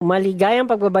maligayang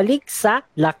pagbabalik sa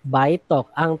Lakbay Talk,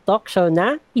 ang talk show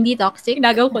na hindi toxic,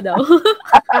 nagaw ko daw.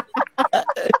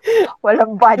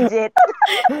 Walang budget.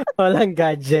 Walang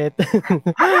gadget.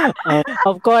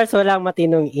 Of course, walang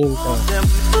matinong intro.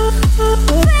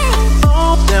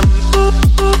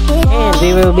 And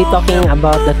we will be talking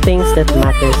about the things that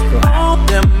matters to us.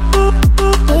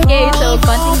 Okay, so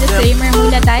konting disclaimer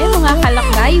muna tayo mga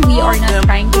kalakbay. We are not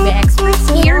trying to be experts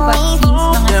here, but since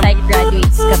mga psych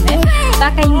graduates kami,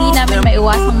 baka hindi namin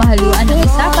maiwasang mahaluan ng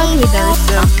usapan with our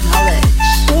stock knowledge.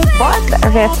 But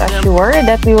rest assured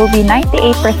that we will be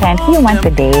 98% human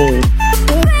today.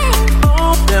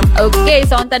 Okay,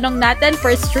 so ang tanong natin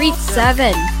for Street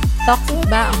 7, toxic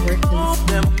ba ang workplace?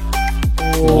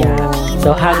 Yeah.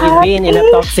 So have you been in a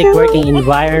toxic working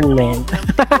environment?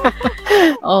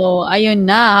 Oh, ayun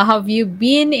na. Have you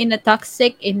been in a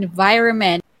toxic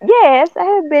environment? Yes, I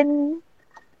have been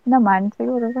naman.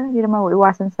 Siguro hindi naman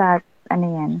iwasan sa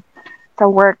sa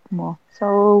work mo.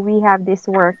 So we have this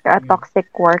toxic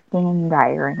working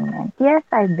environment. Yes,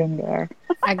 I've been there.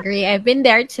 Agree, I've been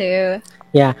there too.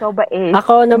 Yeah. So ba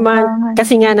ako naman,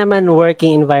 kasi nga naman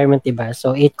working environment, diba?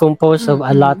 So it composed of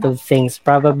a lot of things.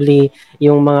 Probably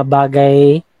yung mga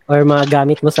bagay or mga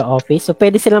gamit mo sa office. So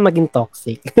pwede silang maging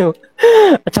toxic.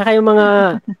 At saka yung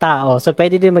mga tao. So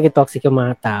pwede din maging toxic yung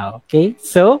mga tao. Okay?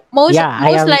 So, most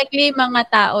likely mga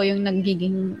tao yung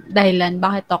nagiging dahilan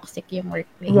bakit toxic yung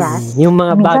workplace. Yes. Yung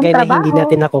mga bagay na hindi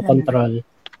natin nakokontrol.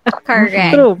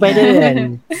 Correct. True, pwede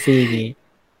rin. Sige.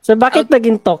 So bakit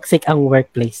naging toxic ang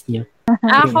workplace niyo?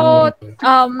 Ako,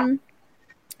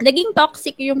 naging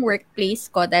toxic yung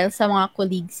workplace ko dahil sa mga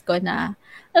colleagues ko na,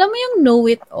 alam mo yung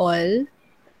know-it-all,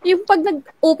 yung pag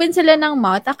nag-open sila ng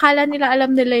mouth, akala nila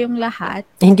alam nila yung lahat.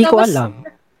 Hindi ko alam.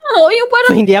 Oo, yung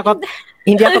parang... So, hindi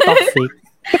ako toxic.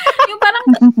 Yung parang,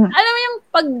 alam mo yung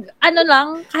pag,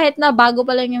 kahit na bago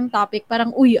pa lang yung topic,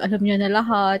 parang, uy, alam nyo na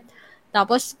lahat.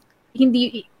 Tapos,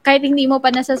 kahit hindi mo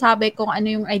pa nasasabi kung ano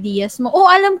yung ideas mo,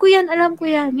 alam ko yan.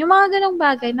 Yung mga ganong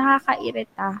bagay,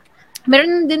 nakakairita.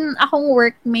 Meron din akong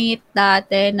workmate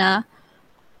dati na,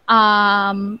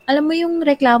 alam mo yung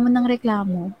reklamo ng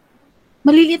reklamo.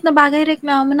 Maliliit na bagay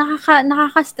reklamo,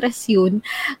 nakaka-stress yun.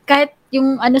 Kahit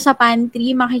yung sa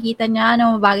pantry, makikita niya,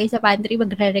 bagay sa pantry,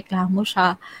 magre-reklamo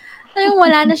siya. Yung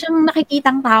wala na siyang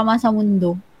nakikitang tama sa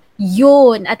mundo.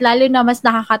 Yun. At lalo na mas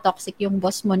nakaka-toxic yung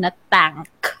boss mo na tank.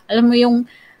 Alam mo yung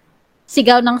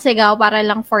sigaw ng sigaw para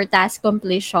lang for task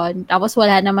completion. Tapos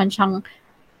wala naman siyang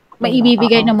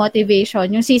maibibigay na motivation.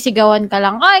 Yung sisigawan ka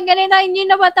lang, ganito, hindi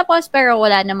na ba tapos? Pero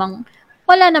wala namang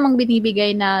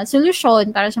binibigay na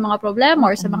solusyon para sa mga problema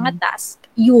or sa mga task.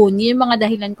 Yun yung mga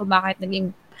dahilan kung bakit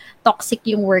naging toxic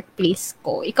yung workplace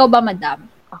ko. Ikaw ba, madam?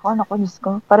 Ako, Diyos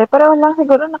ko. Pare-pareho lang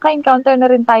siguro naka-encounter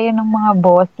na rin tayo ng mga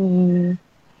bossy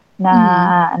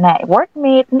na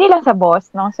workmate, hindi lang sa boss,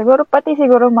 no? Siguro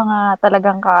mga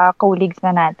talagang ka-colleagues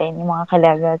na natin, yung mga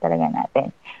kalaga talaga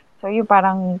natin. So, yung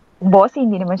parang boss,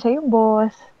 hindi naman siya yung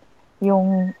boss.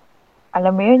 Yung,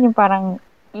 alam mo yun, yung parang,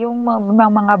 yung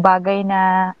mga bagay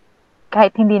na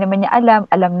kahit hindi naman niya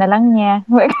alam na lang niya.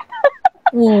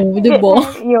 Diba?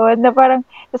 Yun, na parang,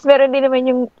 tapos meron din naman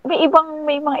yung,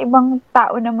 may mga ibang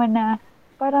tao naman na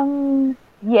parang,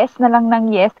 yes na lang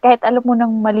ng yes, kahit alam mo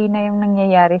nang mali na yung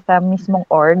nangyayari sa mismong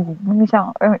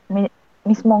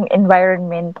mismong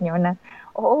environment nyo na,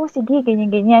 sige,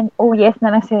 ganyan. Yes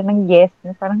na lang sila ng yes.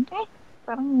 Parang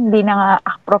hindi na nga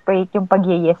appropriate yung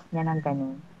pag-yes niya ng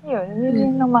ganun.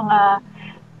 Yun yung mga,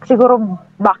 siguro,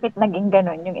 bakit naging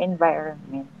ganun yung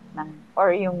environment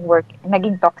or yung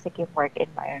naging toxic yung work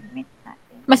environment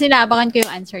natin. Mas inaabangan ko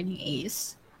yung answer ni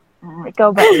Ace. Ikaw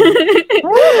ba?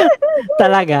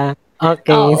 Talaga?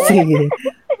 Okay, sige.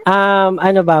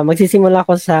 Magsisimula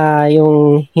ko sa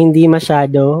yung hindi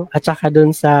masyado at saka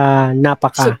dun sa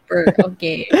napaka. Super,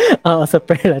 okay.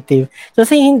 Superlative. So,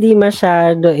 sa hindi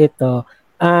masyado ito,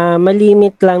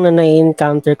 malimit lang na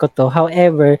na-encounter ko to.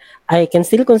 However, I can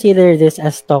still consider this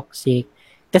as toxic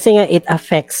kasi nga it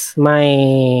affects my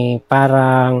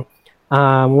parang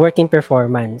working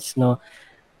performance, no?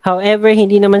 However,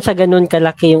 hindi naman siya ganun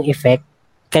kalaki yung effect.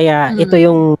 Kaya ito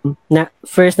yung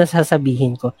first na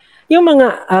sasabihin ko. Yung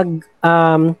mga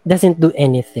doesn't do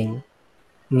anything.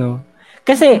 No?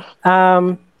 Kasi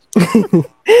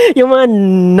yung mga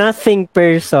nothing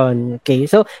person, okay?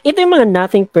 So, ito yung mga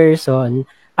nothing person,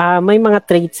 may mga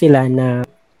traits sila na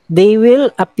they will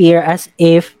appear as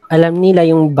if alam nila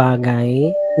yung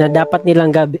bagay na dapat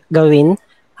nilang gawin.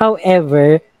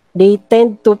 However, they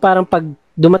tend to parang pag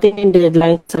dumating yung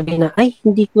deadline, sabihin na, ay,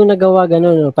 hindi ko nagawa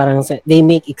ganun. No? Parang they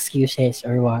make excuses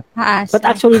or what. But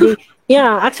actually,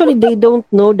 they don't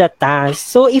know the task.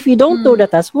 So, if you don't know the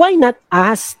task, why not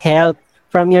ask help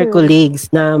from your True. colleagues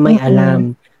na may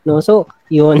alam. No? So,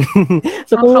 yun.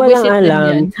 So, Ang kung walang kabuisit din yan.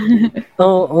 alam,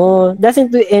 oo, doesn't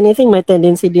do anything. May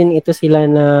tendency din ito sila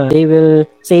na they will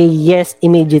say yes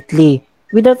immediately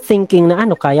without thinking na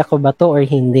ano, kaya ko ba to or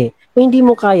hindi. Kung hindi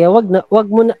mo kaya,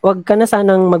 wag ka na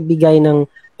sanang magbigay ng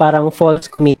parang false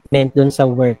commitment dun sa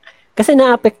work. Kasi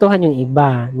naapektuhan yung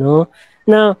iba, no?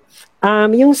 Now,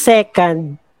 yung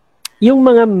second, yung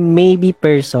mga maybe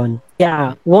person,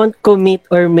 won't commit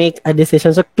or make a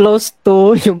decision. So, close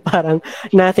to yung parang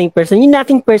nothing person. Yung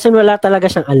nothing person, wala talaga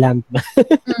siyang alam.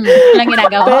 Walang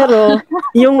ginagawa. Pero,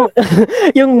 yung,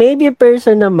 yung maybe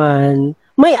person naman,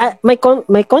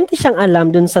 may konti siyang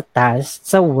alam dun sa task,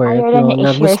 sa work, Ayaw lang no, niya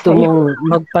na i-share gusto sa'yo. mong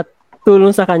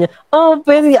magpatulong sa kanya. Oh,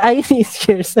 pwede, ayaw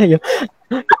i-share sa'yo.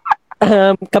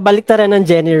 Kabaliktaran ng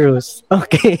generous.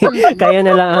 Okay. Kaya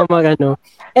na lang ang magano.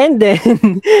 And then,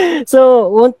 so,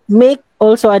 won't make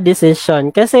also a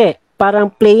decision. Kasi, parang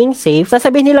playing safe,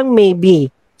 sasabihin nilang maybe.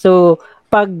 So,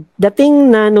 pag dating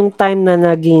na nung time na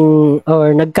naging,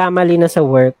 or nagkamali na sa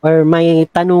work, or may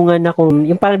tanungan na kung,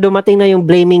 yung parang dumating na yung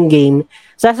blaming game,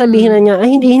 sasabihin na niya,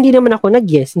 ay, hindi naman ako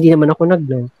nag-yes, hindi naman ako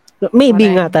nag-no. Maybe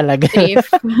nga talaga. Safe.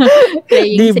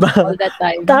 Playing Diba? safe all the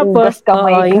time. Tapos, Hugas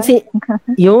kamay ka.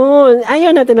 yun, ayaw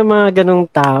natin ng mga ganong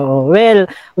tao. Well,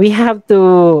 we have to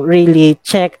really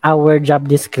check our job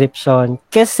description.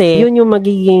 Kasi, yun yung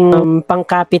magiging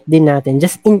pangkapit din natin.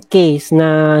 Just in case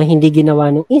na hindi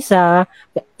ginawa ng isa,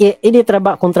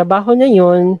 kung trabaho niya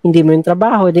yun, hindi mo yung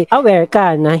trabaho, aware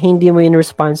ka na hindi mo yung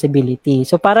responsibility.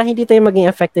 So, para hindi tayo maging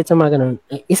affected sa mga ganon,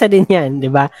 isa din yan,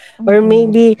 di ba? Or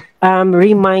maybe,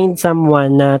 remind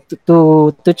someone na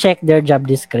to check their job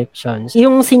descriptions.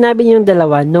 Yung sinabi niyong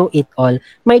dalawa, know it all.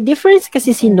 May difference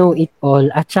kasi si know it all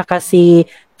at saka si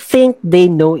think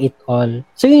they know it all.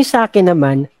 So yung sa akin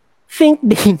naman, think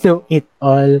they know it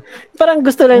all. Parang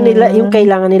gusto lang nila, yung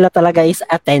kailangan nila talaga is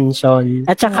attention.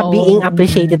 At saka being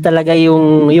appreciated talaga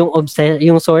yung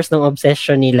source ng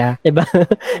obsession nila. Diba?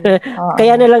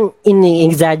 Kaya na lang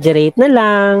ini-exaggerate na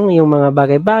lang yung mga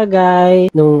bagay-bagay.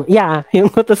 Yung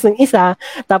utos ng isa,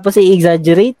 tapos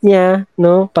i-exaggerate niya,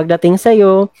 no? Pagdating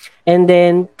sa'yo, and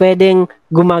then pwedeng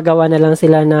gumagawa na lang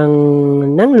sila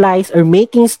ng lies or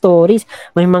making stories.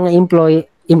 May mga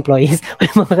employees,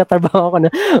 may mga katrabaho ko na,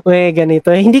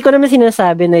 ganito. Hindi ko naman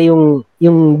sinasabi na yung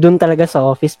dun talaga sa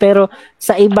office, pero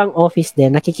sa ibang office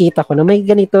din, nakikita ko na may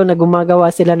ganito na gumagawa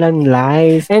sila ng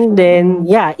lies. And then,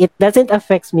 it doesn't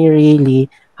affect me really.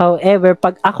 However,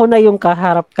 pag ako na yung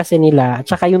kaharap kasi nila,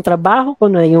 at saka yung trabaho ko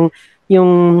na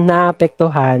yung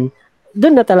naapektuhan,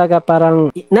 doon na talaga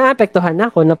parang naapektuhan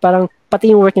ako na parang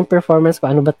pati yung working performance ko,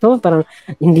 ano ba to? Parang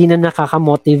hindi na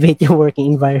nakaka-motivate yung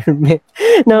working environment.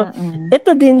 Now,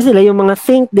 ito din sila, yung mga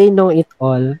think they know it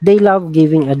all. They love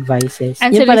giving advices.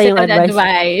 And yun pala yung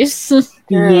advice.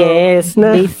 Yes.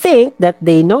 They think that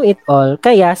they know it all.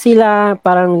 Kaya sila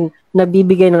parang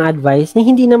nabibigay ng advice na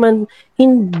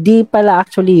hindi pala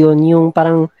actually yun yung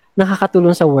parang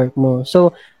nakakatulong sa work mo.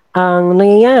 So, ang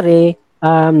nangyayari,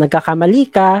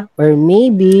 nagkakamali ka or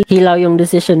maybe hilaw yung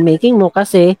decision making mo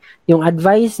kasi yung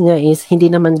advice niya is hindi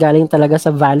naman galing talaga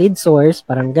sa valid source,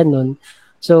 parang ganun.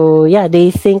 So, they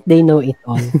think they know it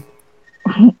all.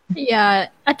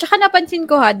 Yeah. At saka napansin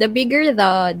ko the bigger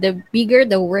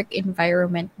the work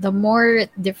environment, the more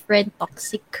different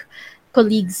toxic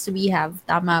colleagues we have.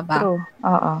 Tama ba? True.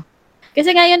 Oo.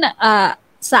 Kasi ngayon,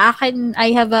 sa akin,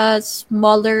 I have a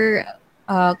smaller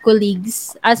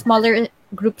colleagues, smaller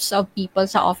groups of people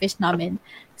sa office namin.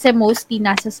 Kasi mostly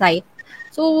nasa site.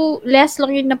 So, less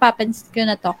lang yung napapansin ko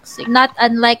na toxic. Not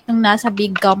unlike nung nasa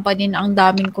big company na ang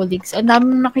daming colleagues. Ang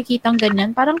daming nakikitang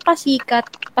ganyan. Parang pasikat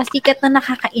na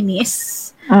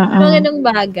nakakainis. Mga ganung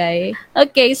bagay.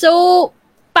 Okay, so,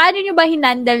 paano nyo ba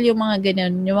hinandle yung mga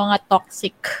ganun? Yung mga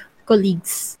toxic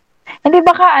colleagues? Hindi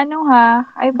baka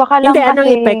baka lang Hindi, kasi.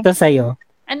 anong epekto sa'yo?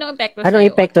 Anong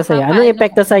epekto sa'yo? Anong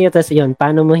epekto sa'yo? Tapos yun,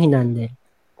 paano mo hinandle?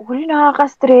 Uy,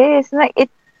 nakaka-stress.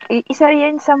 Isa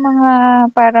yan sa mga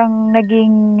parang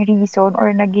naging reason or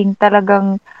naging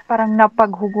talagang parang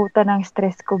napaghugutan ng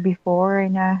stress ko before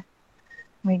na,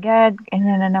 oh my God,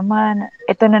 ganyan na naman.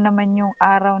 Ito na naman yung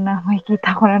araw na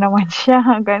makikita ko na naman siya.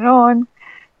 Ganon.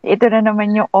 Ito na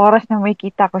naman yung oras na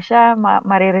makikita ko siya.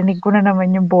 Maririnig ko na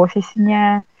naman yung boses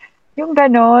niya. Yung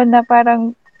ganon na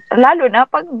parang, lalo na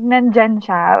pag nandyan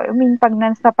siya, pag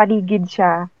nasa paligid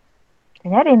siya,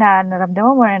 kanyari na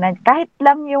naramdaman mo na kahit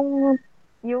lang yung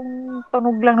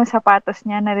tunog lang ng sapatos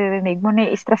niya, naririnig mo,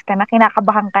 na-stress ka na,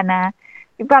 kinakabahan ka na.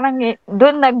 Parang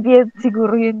doon nag-build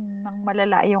siguro yun ng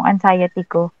malala yung anxiety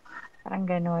ko. Parang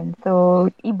ganun. So,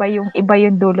 iba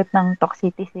yung dulot ng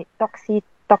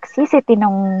toxicity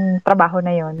ng trabaho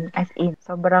na yon, as in,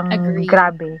 sobrang Agree.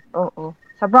 grabe. Oo.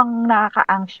 Sobrang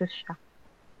nakaka-anxious siya.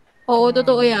 Oo,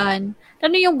 totoo yan.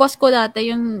 Ano yung boss ko dati,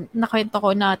 yung nakwento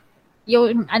ko na,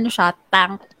 yung siya,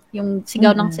 tank, yung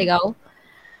sigaw ng sigaw.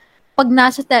 Pag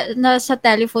nasa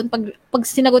telephone, pag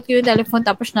sinagot ko yung telephone,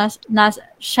 tapos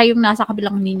siya yung nasa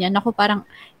kabilang linya, naku, parang,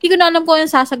 hindi ko na alam kung yung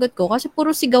sasagot ko, kasi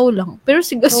puro sigaw lang. Pero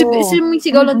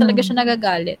sigaw lang talaga siya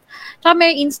nagagalit. Tsaka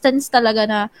may instance talaga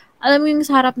na, alam mo yung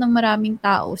sa harap ng maraming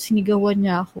tao, sinigawan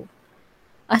niya ako.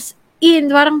 As in,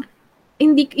 parang,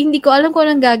 hindi ko alam kung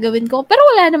anong gagawin ko. Pero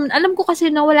wala naman, alam ko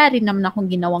kasi na wala rin naman akong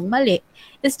ginawang mali.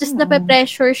 It's just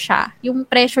na-pressure siya. Yung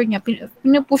pressure niya,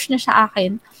 pinupush niya sa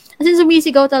akin. Kasi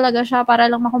sumisigaw talaga siya para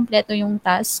lang makumpleto yung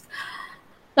task.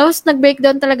 Tapos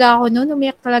nag-breakdown talaga ako noon,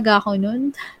 umiyak talaga ako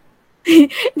noon.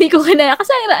 Hindi ko kinaya. Kasi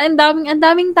ang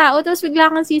daming tao, tapos bigla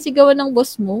kang sisigawan ng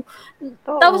boss mo.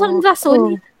 Tapos ang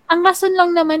rason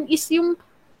lang naman is yung,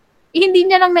 hindi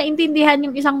niya lang naintindihan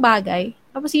yung isang bagay.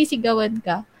 Tapos sisigawan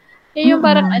ka. Yung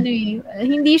parang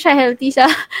hindi siya healthy sa,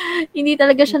 hindi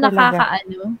talaga siya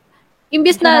nakakaano.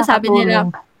 Imbis na sabi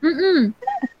nila,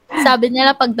 sabi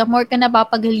nila pag the more ka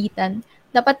napapagalitan,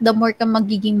 dapat the more ka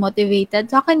magiging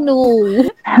motivated. Sa akin, no.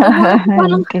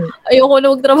 Parang, ayoko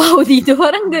na magtrabaho dito.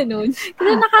 Parang ganun.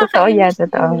 Kasi nakakainis.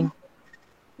 Totoo.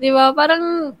 Diba?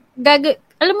 Parang,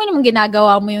 alam mo naman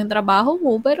ginagawa mo yung trabaho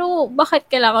mo, pero bakit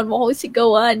kailangan mo akong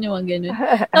sigawan? Yung mga ganun.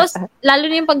 Tapos, lalo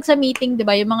na yung pag sa meeting,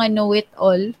 diba? Yung mga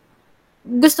know-it-all.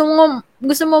 Gusto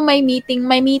mo may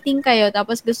meeting kayo,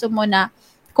 tapos gusto mo na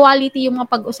quality yung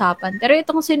mga pag-usapan. Pero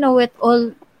itong si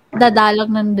know-it-all, dadalang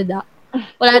ng dada.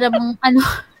 Wala namang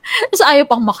tapos ayaw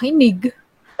pang makinig.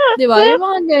 Diba? Yung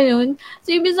mga ganun. So,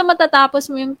 ibig na matatapos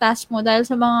mo yung task mo dahil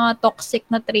sa mga toxic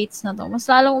na traits na to, mas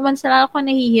lalo ka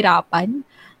nahihirapan.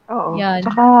 Oo. Yan.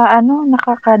 Tsaka,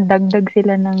 nakakadagdag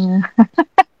sila ng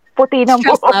puti ng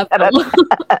buhok.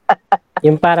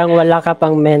 Yung parang wala ka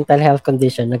pang mental health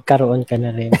condition, nagkaroon ka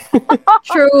na rin.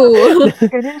 True.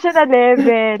 Ganun siya na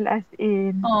level, as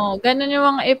in. Ganun yung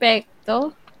mga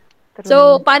epekto. True. So,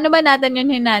 paano ba natin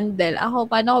yun hinandle?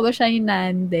 Paano ko ba siya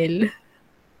hinandle?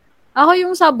 Ako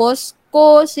yung sa boss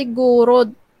ko, siguro,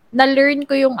 na-learn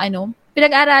ko yung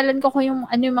pinag-aralan ko yung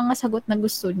yung mga sagot na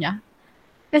gusto niya.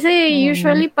 Kasi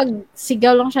usually, pag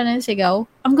sigaw lang siya ng sigaw,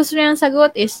 ang gusto niya ng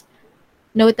sagot is,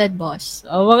 noted, boss.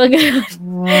 Mga ganun.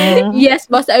 Yes,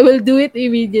 boss, I will do it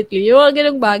immediately. Yung mga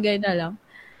ganung bagay na lang.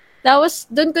 Tapos,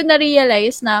 doon ko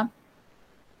na-realize na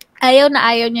ayaw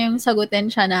niya yung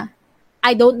sagutin siya na,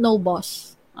 I don't know,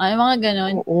 boss. Mga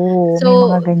ganun. Oo,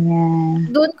 so, may mga ganyan.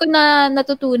 Doon ko na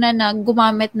natutunan na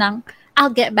gumamit ng,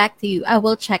 I'll get back to you. I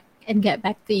will check and get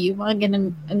back to you. Mga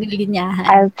ganun ang linyahan.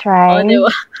 I'll try.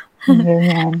 Diba?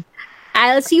 Ganyan.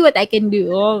 I'll see what I can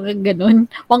do. Ganun.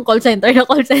 Pang call center na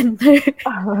call center.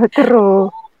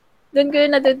 True. Doon ko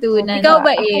yung natutunan. Ikaw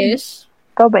ba, Ish?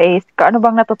 Ano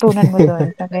bang natutunan mo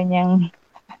doon sa ganyang...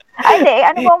 Ay, hindi.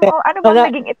 Ano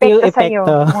bang naging epekto sa'yo?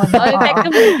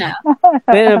 Epekto muna.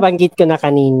 Pero nabanggit ko na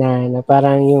kanina na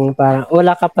parang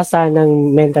wala ka pa sanang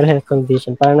mental health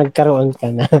condition, parang nagkaroon ka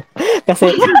na.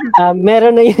 Kasi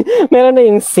meron na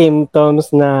yung symptoms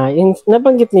na yung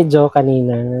nabanggit ni Joe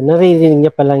kanina. Naririnig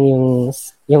niya pa lang yung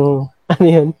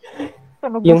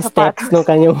yung steps ng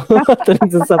kanyang tunog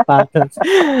sa sapatos.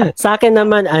 Sa akin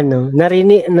naman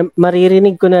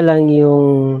maririnig ko na lang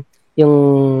yung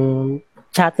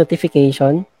chat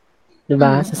notification, 'di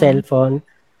ba, sa cellphone.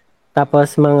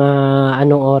 Tapos mga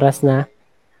anong oras na,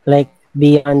 like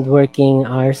beyond working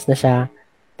hours na siya.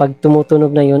 Pag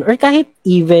tumutunog na 'yun, or kahit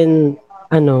even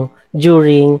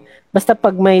during, basta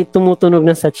pag may tumutunog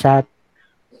na sa chat,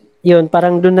 'yun,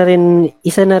 parang doon na rin,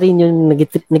 isa na rin yung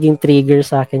naging trigger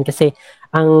sa akin kasi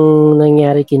ang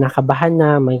nangyari, kinakabahan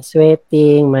na, may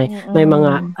sweating, may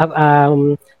mga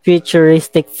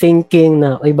futuristic thinking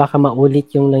na, baka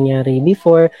maulit yung nangyari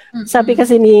before. Sabi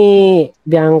kasi ni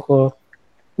Bianco,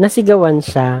 nasigawan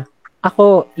siya.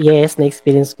 Ako, yes,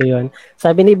 na-experience ko yun.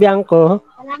 Sabi ni Bianco,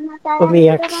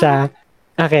 umiyak siya.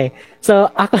 Okay.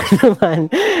 So, ako naman,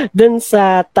 dun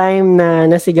sa time na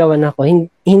nasigawan ako,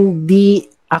 hindi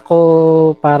ako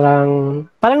parang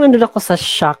nandun ako sa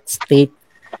shock state.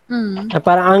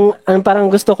 Parang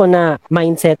gusto ko na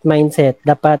mindset.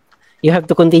 Dapat, you have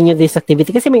to continue this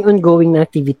activity kasi may ongoing na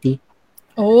activity.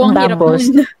 Ang hirap nun.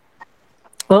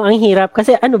 Ang hirap.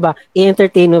 Kasi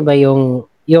i-entertain mo ba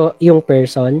yung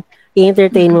person?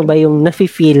 I-entertain mo ba yung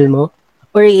nafe-feel mo?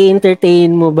 Or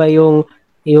i-entertain mo ba yung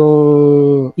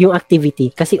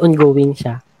activity? Kasi ongoing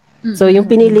siya. So, yung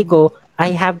pinili ko,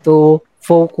 I have to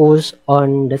focus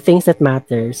on the things that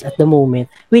matters at the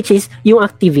moment, which is yung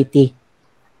activity.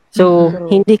 So,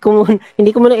 hindi ko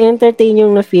muna entertain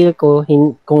yung na-feel ko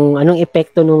kung anong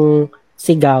epekto nung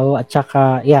sigaw at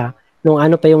saka nung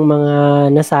ano pa yung mga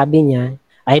nasabi niya.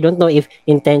 I don't know if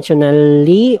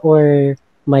intentionally or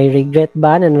may regret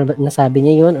ba na nasabi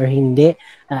niya yun or hindi.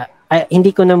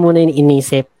 Hindi ko na muna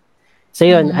inisip. So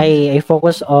yun, I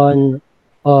focus on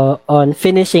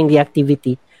finishing the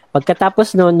activity.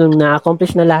 Pagkatapos nung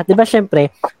na-accomplish na lahat, 'di ba syempre,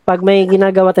 pag may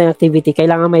ginagawa tayong activity,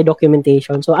 kailangan may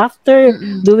documentation. So after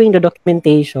doing the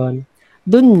documentation,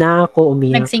 dun na ako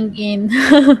umiyak. Nag-sink in.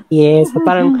 Yes, so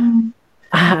parang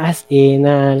as in,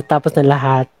 tapos na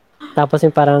lahat. Tapos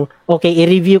yung parang, okay,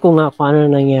 i-review ko nga kung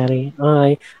ano nangyari.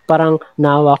 Ay, parang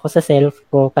naawa ako sa self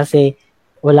ko kasi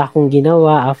wala akong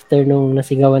ginawa after nung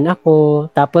nasigawan ako.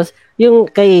 Tapos,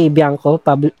 yung kay Bianco,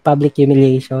 public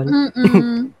humiliation.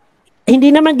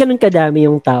 Hindi naman ganun kadami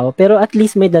yung tao, pero at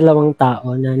least may 2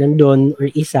 tao na nandun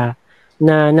or isa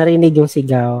na narinig yung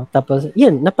sigaw. Tapos,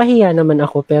 yun, napahiya naman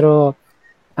ako, pero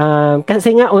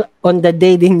kasi nga on the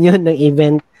day din yun ng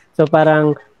event, so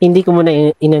parang hindi ko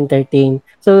muna in-entertain.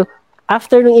 So,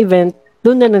 after ng event,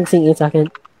 doon na nagsing in sa akin,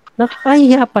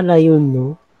 nakakahiya pala yun,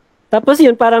 no? Tapos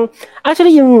yun, parang,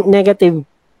 actually yung negative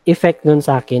effect nun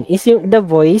sa akin is yung the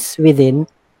voice within,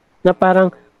 na parang,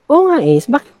 nga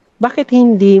bakit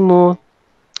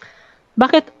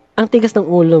ang tigas ng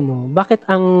ulo mo? Bakit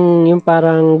yung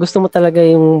parang gusto mo talaga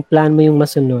yung plan mo yung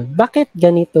masunod? Bakit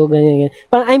ganito, ganyan.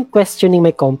 Parang I'm questioning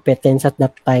my competence at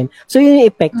that time. So yun yung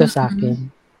epekto sa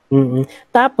akin.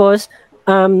 Tapos,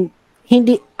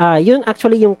 yun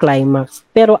actually yung climax.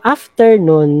 Pero after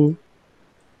nun,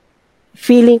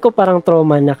 feeling ko parang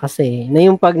trauma na kasi. Na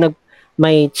yung pag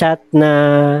may chat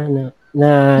na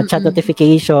chat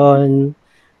notification,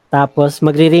 tapos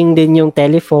magri-ring din yung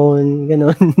telephone,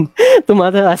 gano'n.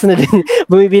 Tumataas na din,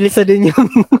 bumibilis na din yung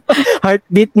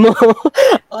heartbeat mo.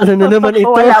 Ano na naman ito?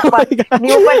 Wala pa.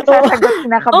 Hindi mo pa nasasagot,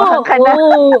 kinakabahan ka na.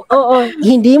 Oo.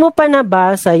 Hindi mo pa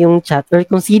nabasa yung chat or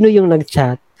kung sino yung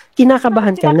nag-chat.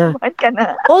 Kinakabahan ka na.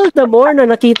 All the more na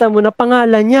nakita mo na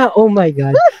pangalan niya. Oh my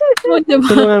God.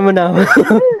 Tulungan mo na.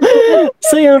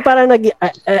 So yun, parang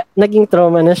naging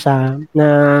trauma na siya. Na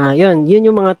yun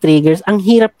yung mga triggers. Ang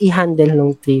hirap i-handle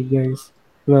ng triggers.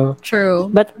 No?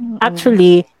 True. But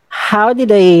actually, how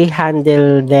did I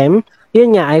handle them?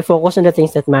 Yun nga, I focus on the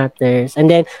things that matters.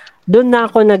 And then, doon na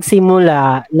ako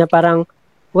nagsimula na parang,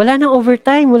 wala nang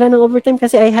overtime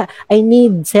kasi I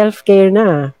need self-care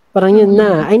na. Parang yun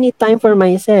na. I need time for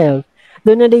myself.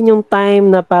 Doon na din yung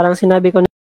time na parang sinabi ko na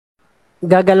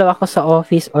gagalaw ako sa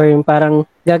office or yung parang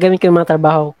gagamit ko yung mga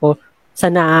trabaho ko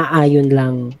sa naaayon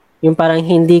lang. Yung parang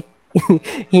hindi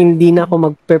na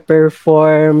ako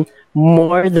magpe-perform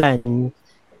more than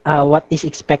what is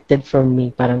expected from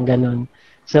me. Parang ganon.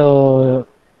 So,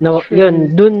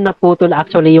 yun, dun naputol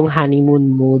actually yung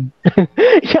honeymoon mood.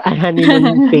 Yung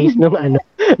honeymoon phase nung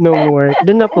work.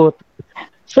 Dun naputol.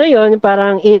 So yun,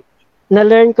 parang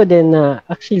na-learn ko din na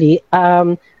actually,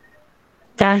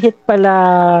 kahit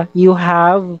pala you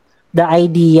have the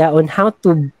idea on how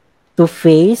to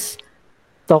face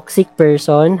toxic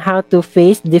person, how to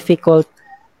face difficult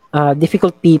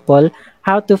people,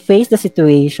 how to face the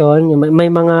situation, may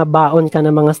mga baon ka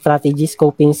na mga strategies,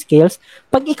 coping skills.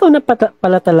 Pag ikaw na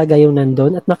pala talaga yung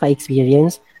nandun at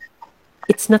naka-experience,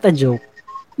 it's not a joke.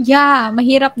 Yeah,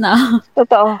 mahirap na.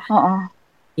 Totoo, oo.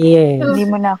 Yes. Hindi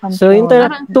mo na control. So,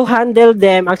 to handle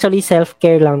them, actually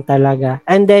self-care lang talaga.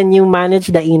 And then, you manage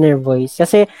the inner voice.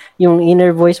 Kasi, yung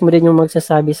inner voice mo din yung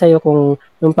magsasabi sa'yo kung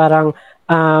yung parang,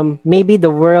 maybe the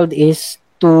world is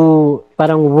too,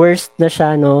 parang worst na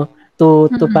siya, no? To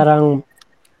parang,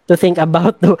 to think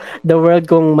about the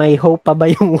world kung may hope pa ba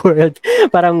yung world.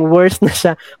 Parang worst na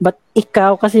siya. But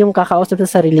ikaw kasi yung kakausap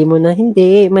sa sarili mo na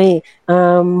hindi, may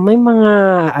mga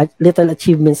little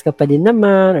achievements ka pa din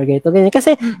naman or ganyan.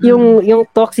 Kasi yung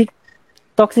toxic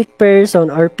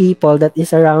person or people that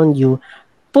is around you,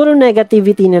 puro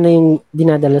negativity na yung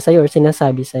dinadala sa'yo or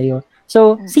sinasabi sa'yo.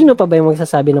 So, sino pa ba yung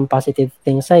magsasabi ng positive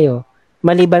things sa'yo?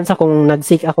 Maliban sa kung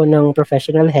nag-seek ako ng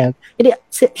professional help, hindi,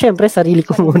 syempre, sarili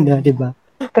ko muna, di ba?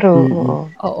 True.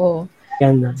 Oo.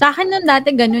 Yan na. Sa akin nun dati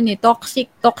ganun toxic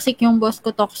yung boss ko,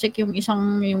 toxic yung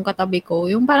yung katabi ko.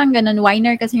 Yung parang ganun,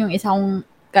 whiner kasi yung isang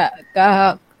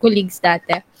colleagues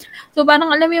dati. So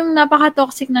parang alam mo yung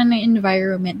napaka-toxic na ng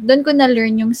environment. Doon ko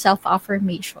na-learn yung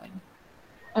self-affirmation.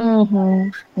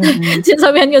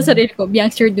 Sinasabihan ko sa sarili ko,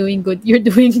 Bianx, you're doing good.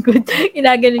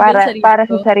 Ginagaling ko sa sarili ko. Para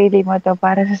sa sarili mo to.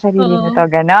 Para sa sarili mo to.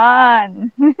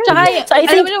 Ganon. Tsaka, so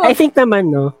I think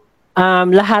naman, no,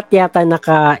 lahat yata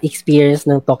naka-experience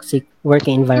ng toxic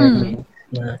working environment.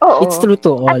 It's true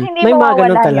to all. May mga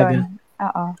ganun talaga.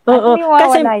 Oo. Oo, Hindi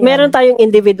kasi mawawala yun. meron tayong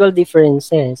individual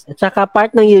differences. At saka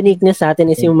part ng uniqueness sa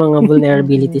atin is yung mga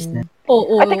vulnerabilities na.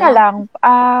 Oo. Teka lang,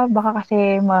 baka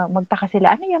kasi magtaka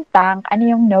sila, ano yung tank, ano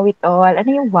yung know-it-all, ano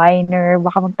yung whiner,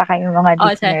 baka magtaka yung mga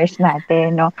listeners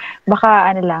natin, no?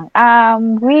 Baka ano lang,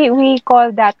 we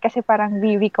call that kasi parang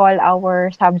we call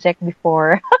our subject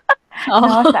before,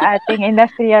 no, sa ating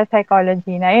industrial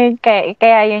psychology na yun,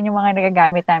 kaya yun yung mga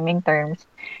nagagamit naming terms.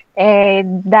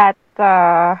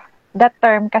 That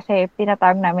term kasi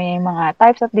pinatawag namin yung mga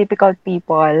types of difficult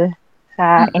people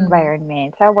sa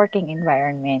environment, sa working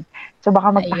environment. So,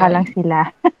 baka magtaka lang sila.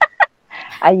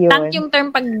 Ayun. Tank yung term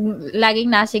pag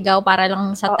laging nasigaw para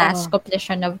lang sa task,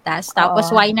 completion of task. Tapos,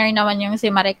 whiner naman yung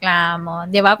si mareklamo.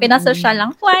 Di ba? Pinasosyal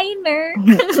lang, whiner.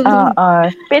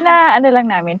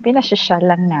 Pinasosyal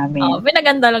lang namin.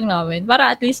 Pinaganda lang namin.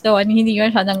 Para at least daw, hindi yun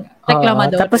siya ng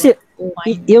reklamador. Tapos,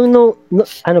 yung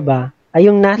ano ba?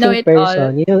 Yung nothing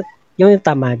person, yung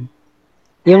tamad.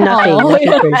 Yung nothing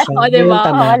person. Diba? Yung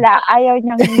tamad. Wala. Ayaw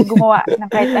niyang gumawa ng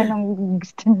kahit anong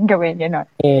gusto niyang gawin. Yun.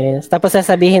 Yes. Tapos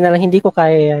sasabihin na lang, hindi ko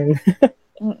kaya yan.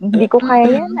 Hindi ko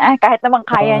kaya yan. Kahit naman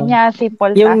kaya niya,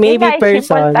 simple task. Yung maybe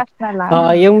person. Simple task na lang.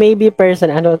 Yung maybe person,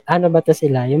 ano ba to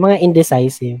sila? Yung mga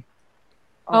indecisive.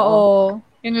 Oo.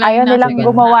 Ayaw nilang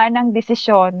gumawa ng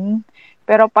desisyon.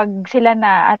 Pero pag sila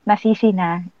na at nasisi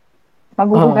na,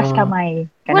 maghuhugas kamay.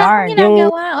 Wala akong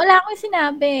ginagawa. Wala akong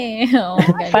sinabi.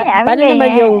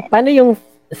 Paano yung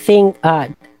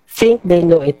think they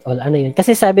know it all? Ano yun?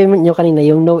 Kasi sabi nyo kanina,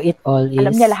 yung know it all is...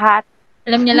 Alam niya lahat.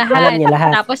 Alam niya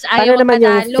lahat. Tapos ayaw paano naman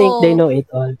magpatalo. yung think they know it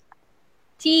all?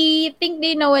 Si think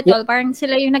they know it all, parang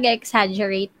sila yung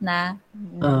nag-exaggerate na.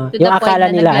 Yung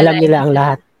akala nila, alam nila ang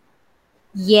lahat.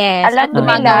 Yes. Alam at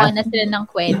gumagawa na sila ng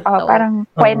kwento. Parang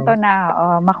kwento na.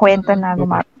 Makwento na.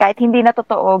 Kahit hindi na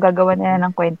totoo, gagawa nila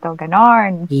ng kwento.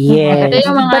 Ganon. Yes. Ito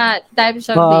yung mga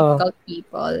types of difficult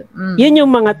people. Yun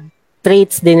yung mga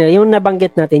traits din nila. Yung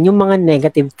nabanggit natin, yung mga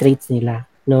negative traits nila.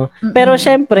 No? Pero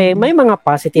syempre, may mga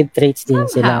positive traits din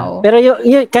sila. Pero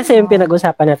yun kasi yung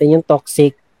pinag-usapan natin, yung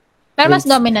toxic. Pero mas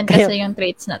dominant kasi yung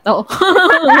traits na to.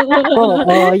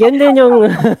 Yun din yung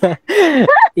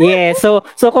yeah, so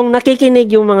kung nakikinig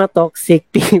yung mga toxic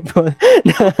people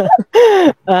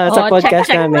sa podcast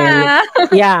namin.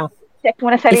 Yeah. Check mo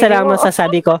na sarili isa lang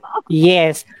masasabi ko,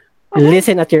 yes,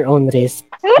 listen at your own risk.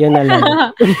 Yun na lang.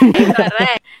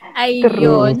 Correct.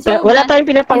 Ayun. So, wala tayong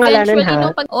pinapangalanan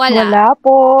ha? Wala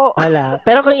po. Wala.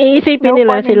 Pero kung iisipin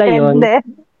nila sila yun,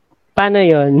 paano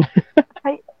yun?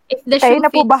 If the shoe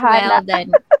fits well,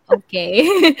 then okay.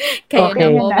 Kayo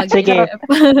na mo mag-isip.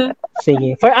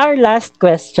 Sige. For our last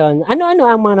question, ano-ano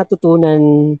ang mga natutunan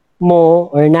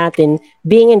mo or natin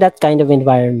being in that kind of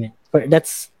environment? For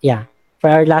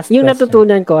our last yung question.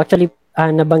 Natutunan ko, actually,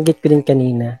 nabanggit ko din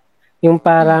kanina, yung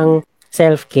parang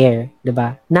self-care, di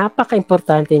ba?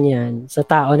 Napaka-importante niyan sa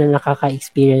tao na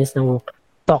nakaka-experience ng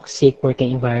toxic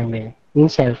working environment,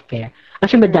 yung self-care.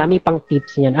 Actually, madami pang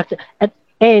tips niyan.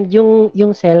 And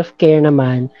yung self-care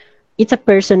naman, it's a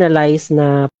personalized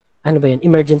na,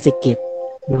 emergency kit.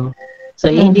 No? So,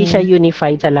 hindi siya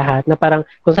unified sa lahat na parang,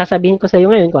 kung sasabihin ko sa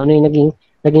iyo ngayon kung ano yung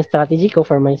naging strategy ko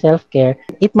for my self-care,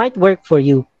 it might work for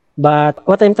you. But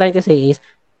what I'm trying to say is,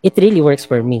 it really works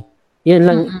for me. Yun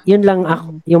lang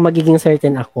ako, yung magiging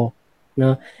certain ako.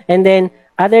 No? And then,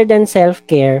 other than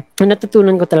self-care, yung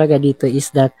natutunan ko talaga dito is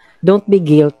that, don't be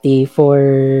guilty for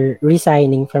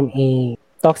resigning from a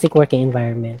toxic working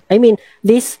environment. I mean,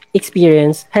 this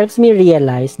experience helps me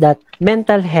realize that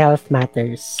mental health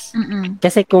matters.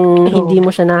 Kasi kung hindi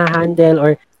mo siya na-handle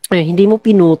or hindi mo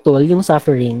pinutol yung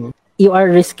suffering, you are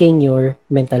risking your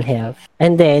mental health.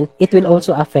 And then, it will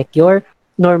also affect your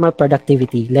normal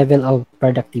productivity, level of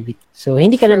productivity. So,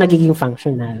 hindi ka na nagiging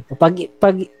functional. Pag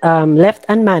left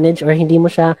unmanaged or hindi mo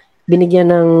siya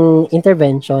binigyan ng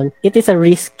intervention, it is a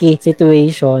risky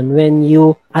situation when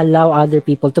you allow other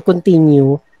people to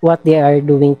continue what they are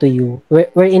doing to you.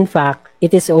 Where in fact,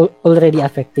 it is already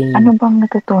affecting you. Ano bang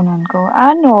natutunan ko?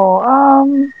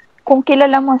 Kung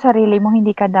kilala mo ang sarili mo,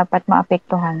 hindi ka dapat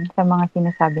maapektuhan sa mga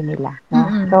sinasabi nila. No?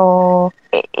 So,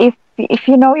 if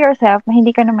you know yourself na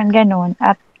hindi ka naman ganun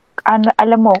at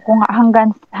alam mo kung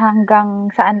hanggang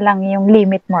saan lang yung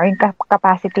limit mo, yung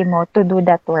capacity mo to do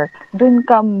that work, dun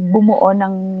ka bumuo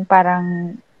ng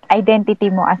parang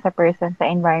identity mo as a person sa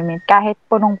environment, kahit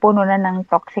punong-puno na ng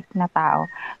toxic na tao.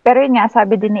 Pero yun nga,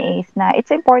 sabi din ni Ace na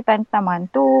it's important naman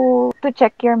to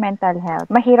check your mental health.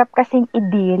 Mahirap kasing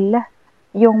i-deal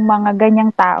yung mga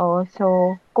ganyang tao.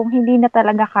 So, kung hindi na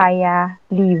talaga kaya,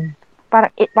 leave.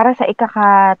 Para sa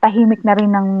ikakatahimik na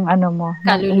rin ng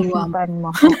kaluluwa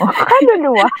mo.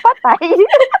 Kaluluwa, patay.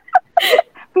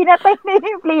 pinatay na yung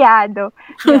empleyado.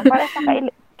 Yun, para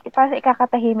sa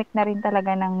ikakatahimik na rin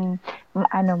talaga ng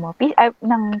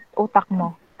ng utak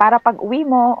mo. Para pag uwi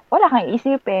mo, wala kang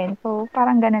iisipin. So,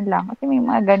 parang ganun lang. Kasi may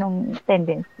mga ganung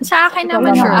tendency. Sa akin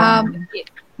naman,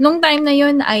 nung time na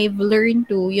yun, I've learned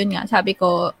to, yun nga, sabi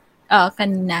ko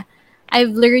kanina,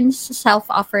 I've learned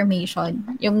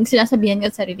self-affirmation. Yung sinasabihan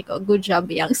ko sa sarili ko, good job,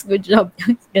 Yangs, good job,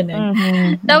 Yangs, ganun.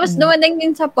 Tapos dumating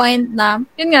din sa point na,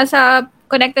 yun nga,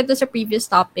 connected to sa previous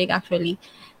topic actually,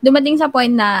 dumating sa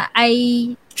point na I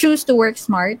choose to work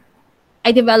smart.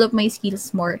 I develop my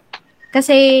skills more.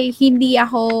 Kasi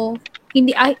ako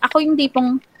yung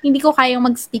tipong, hindi ko kayang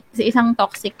mag-stick sa isang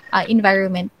toxic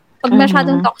environment. Pag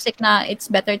masyadong toxic na, it's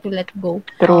better to let go.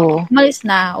 True. Malis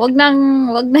na. Wag na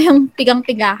yung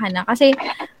pigang-pigahan na. Kasi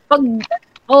pag,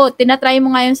 tinatry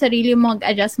mo nga yung sarili mo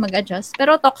mag-adjust.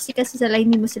 Pero toxic kasi sila,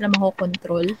 hindi mo sila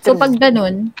makokontrol. So pag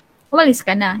ganun, umalis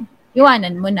ka na.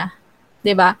 Iwanan mo na.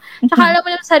 'Di ba? Saka alam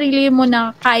mo yung sarili mo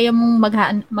na kaya mong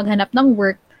maghanap ng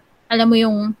work. Alam mo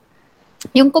yung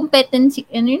competency,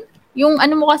 yung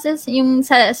ano mo kasi, yung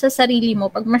sa sarili mo,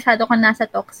 pag masyado ka nasa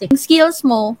toxic, yung skills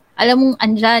mo, alam mong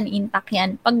andyan, intact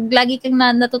yan. Pag lagi kang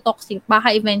natotoxic,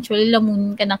 baka eventually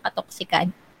lamunin ka ng katoksikan.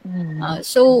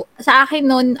 So, sa akin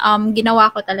nun,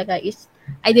 ginawa ko talaga is,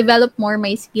 I develop more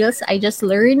my skills, I just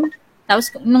learn.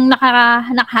 Tapos, nung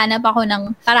nakahanap ako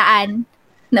ng paraan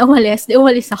na umalis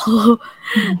ako.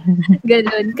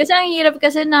 Ganun. Kasi ang hirap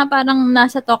kasi na parang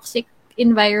nasa toxic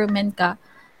environment ka.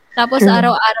 Tapos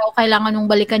araw-araw kailangan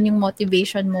mong balikan yung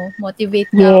motivation mo.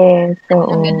 Motivate ka. Yes.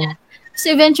 Ganyan.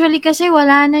 So eventually kasi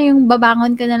wala na, yung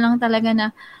babangon ka na lang talaga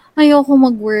na ayoko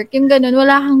mag-work. Yung ganun,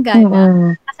 wala kang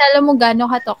gana. Kasi alam mo gano'n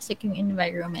ka-toxic yung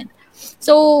environment.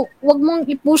 So, wag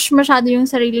mong i-push masyado yung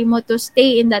sarili mo to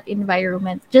stay in that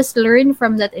environment. Just learn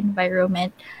from that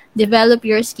environment. Develop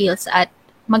your skills at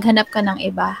maghanap ka ng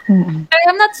iba. Pero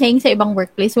I'm not saying sa ibang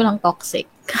workplace walang toxic.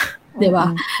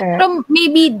 Diba? Sure. Pero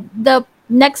maybe the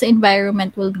next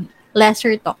environment will be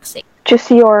lesser toxic. Choose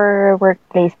your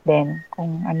workplace din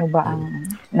kung ano ba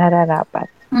ang nararapat.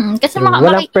 Kasi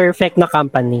walang perfect na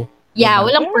company. Yeah,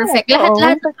 walang perfect.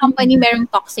 Lahat ng company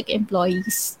merong toxic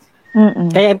employees.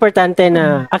 Kaya importante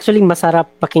na actually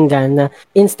masarap pakinggan na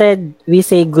instead we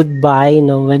say goodbye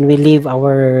when we leave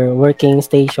our working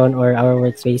station or our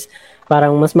workspace.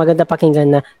 Parang mas maganda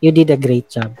pakinggan na you did a great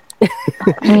job.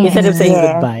 Instead of saying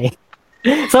goodbye.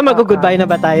 So, mag-goodbye na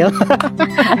ba tayo?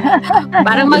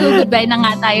 Parang mag-goodbye na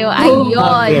nga tayo. Ayun.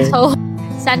 Okay. So,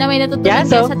 sana may natutunan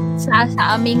kayo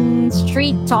sa aming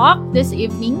street talk this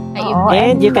evening.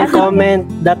 And you can comment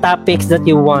the topics that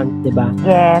you want, di ba?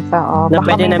 Yes, oo. Na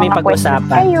pwede namin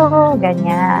pag-usapan. Kayo,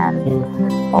 ganyan.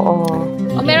 Oo.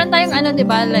 O meron tayong di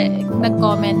ba, like,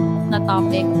 nag-comment na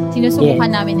topic.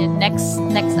 Sinusubukan namin yun. Next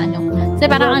Kasi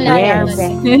parang ang lahat.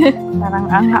 Parang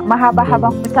ang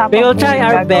mahaba-habang usapan. We will try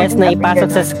our best na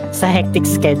ipasok sa hectic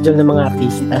schedule ng mga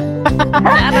artista.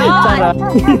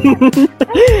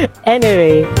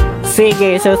 Anyway,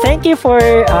 sige. So, thank you for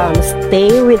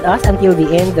staying with us until the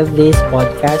end of this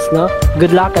podcast, no?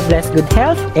 Good luck, God bless, good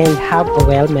health, and have a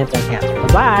well mental health.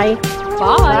 Bye-bye!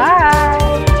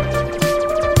 Bye!